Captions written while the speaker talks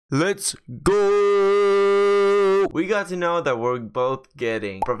Let's go! We got to know that we're both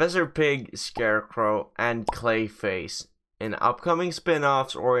getting Professor Pig, Scarecrow, and Clayface in upcoming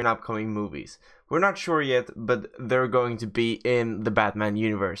spin-offs or in upcoming movies. We're not sure yet, but they're going to be in the Batman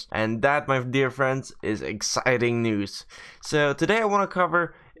universe. And that, my dear friends, is exciting news. So today I want to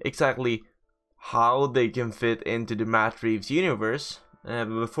cover exactly how they can fit into the Matt Reeves universe. But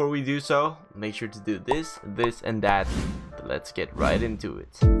before we do so, make sure to do this, and that. But let's get right into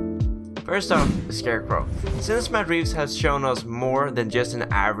it. First off, Scarecrow. Since Matt Reeves has shown us more than just an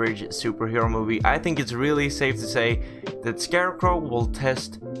average superhero movie, I think it's really safe to say that Scarecrow will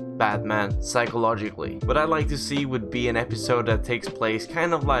test Batman psychologically. What I'd like to see would be an episode that takes place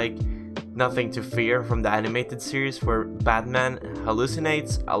kind of like Nothing to Fear from the animated series, where Batman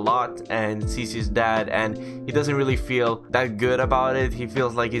hallucinates a lot and sees his dad and he doesn't really feel that good about it. He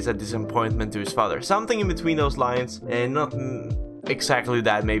feels like he's a disappointment to his father. Something in between those lines, and not exactly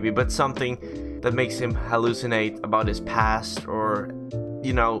that maybe, but something that makes him hallucinate about his past, or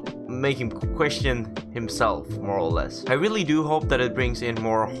you know, make him question himself more or less. I really do hope that it brings in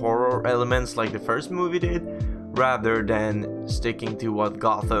more horror elements like the first movie did, rather than sticking to what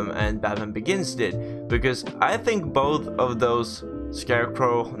Gotham and Batman Begins did, because I think both of those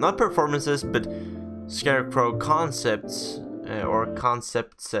Scarecrow, not performances, but Scarecrow concepts or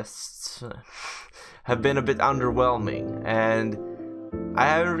concepts have been a bit underwhelming, and I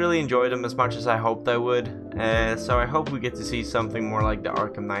haven't really enjoyed them as much as I hoped I would, so I hope we get to see something more like the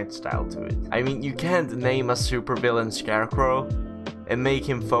Arkham Knight style to it. I mean, you can't name a supervillain Scarecrow and make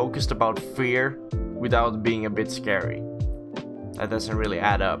him focused about fear without being a bit scary. That doesn't really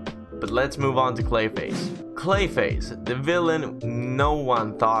add up. But let's move on to Clayface. Clayface, the villain no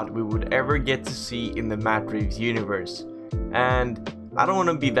one thought we would ever get to see in the Matt Reeves universe. And I don't want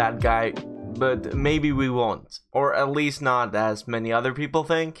to be that guy, but maybe we won't. Or at least not as many other people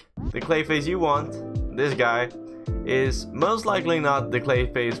think. The Clayface you want, this guy, is most likely not the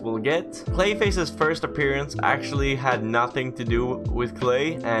Clayface we'll get. Clayface's first appearance actually had nothing to do with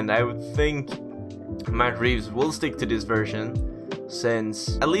Clay, and I would think Matt Reeves will stick to this version,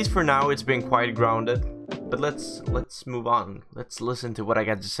 since at least for now it's been quite grounded. But let's move on. Let's listen to what I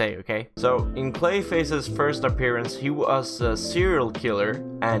got to say, okay? So in Clayface's first appearance, he was a serial killer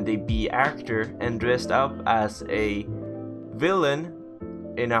and a B actor, and dressed up as a villain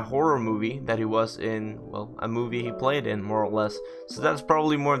in a horror movie that he was in, well, a movie he played in, more or less. So that's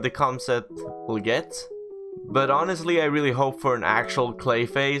probably more the concept we'll get. But honestly, I really hope for an actual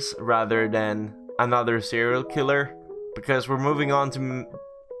Clayface rather than another serial killer, because we're moving on to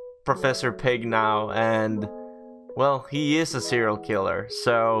Professor Pig now, and well, he is a serial killer,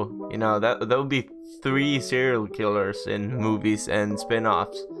 so you know that would be 3 serial killers in movies and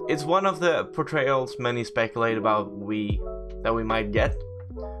spin-offs. It's one of the portrayals many speculate about that we might get,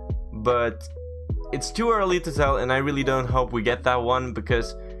 but it's too early to tell, and I really don't hope we get that one,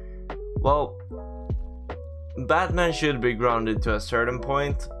 because, well, Batman should be grounded to a certain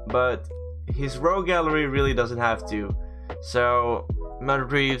point, but his rogue gallery really doesn't have to. So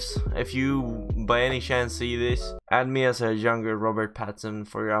Matt Reeves, if you by any chance see this, add me as a younger Robert Pattinson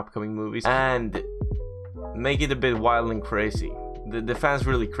for your upcoming movies, and make it a bit wild and crazy. The fans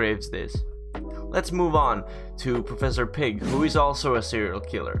really craves this. Let's move on to Professor Pig, who is also a serial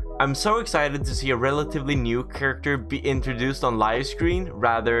killer. I'm so excited to see a relatively new character be introduced on live screen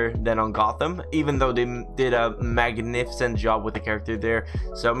rather than on Gotham, even though they did a magnificent job with the character there,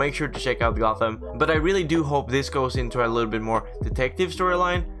 so make sure to check out Gotham. But I really do hope this goes into a little bit more detective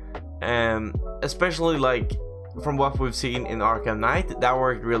storyline, especially like from what we've seen in Arkham Knight. That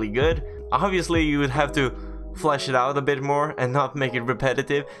worked really good. Obviously you would have to flesh it out a bit more and not make it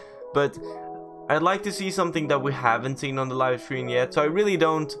repetitive, but I'd like to see something that we haven't seen on the live stream yet, so I really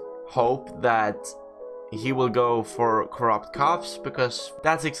don't hope that he will go for corrupt cops, because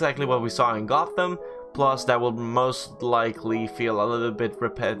that's exactly what we saw in Gotham, plus that will most likely feel a little bit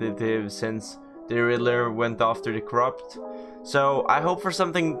repetitive since the Riddler went after the corrupt. So I hope for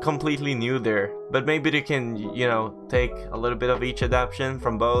something completely new there, but maybe they can, you know, take a little bit of each adaptation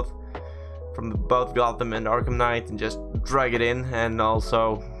from both Gotham and Arkham Knight and just drag it in, and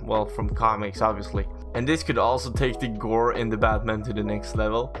also, well, from comics obviously. And this could also take the gore in the Batman to the next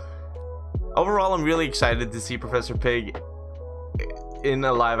level. Overall, I'm really excited to see Professor Pig in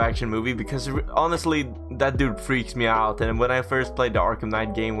a live action movie, because honestly that dude freaks me out, and when I first played the Arkham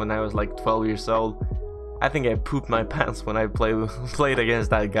Knight game when I was like 12 years old, I think I pooped my pants when I played against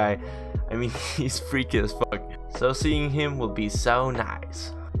that guy. I mean, he's freaky as fuck, so seeing him will be so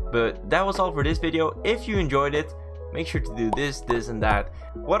nice. But that was all for this video. If you enjoyed it, make sure to do this, and that.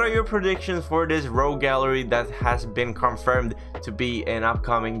 What are your predictions for this rogue gallery that has been confirmed to be in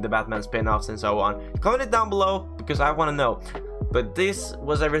upcoming The Batman spin-offs and so on? Comment it down below, because I want to know. But this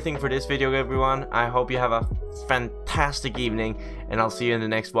was everything for this video, everyone. I hope you have a fantastic evening, and I'll see you in the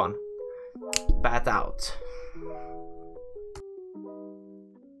next one. Bat out.